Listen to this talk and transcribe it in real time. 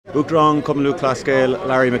Uachtarán Chumann Lúthchleas Gael,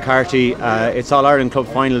 Larry McCarthy. It's All Ireland Club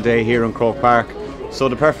final day here in Croke Park, so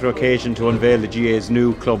the perfect occasion to unveil the GAA's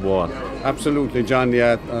new club wall. Absolutely, John.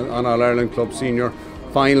 Yeah, on All Ireland Club Senior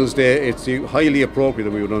Finals Day, it's highly appropriate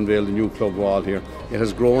that we would unveil the new club wall here. It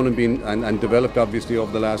has grown and been and developed obviously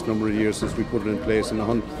over the last number of years since we put it in place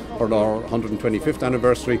for our 125th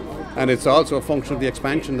anniversary, and it's also a function of the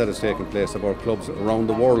expansion that has taken place of our clubs around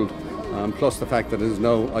the world. Plus the fact that it is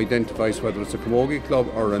now identifies whether it's a Camogie club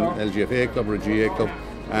or an LGFA club or a GAA club,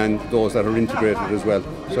 and those that are integrated as well.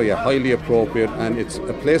 So yeah, highly appropriate, and it's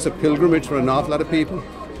a place of pilgrimage for an awful lot of people.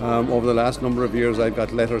 Over the last number of years I've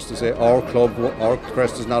got letters to say our club, our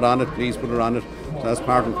crest is not on it, please put it on it. So that's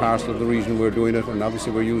part and parcel of the reason we're doing it, and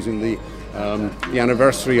obviously we're using the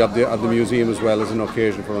anniversary of the museum as well as an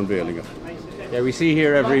occasion for unveiling it. Yeah, we see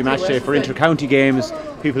here every match day for inter-county games,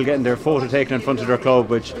 people getting their photo taken in front of their club,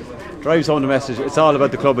 which drives home the message. It's all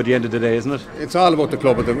about the club at the end of the day, isn't it? It's all about the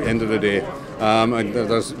club at the end of the day. And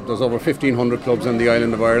there's over 1,500 clubs on the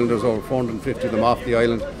island of Ireland. There's over 450 of them off the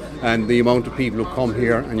island, and the amount of people who come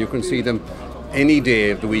here, and you can see them any day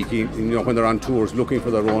of the week, when they're on tours looking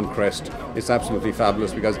for their own crest. It's absolutely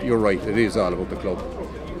fabulous, because you're right, it is all about the club.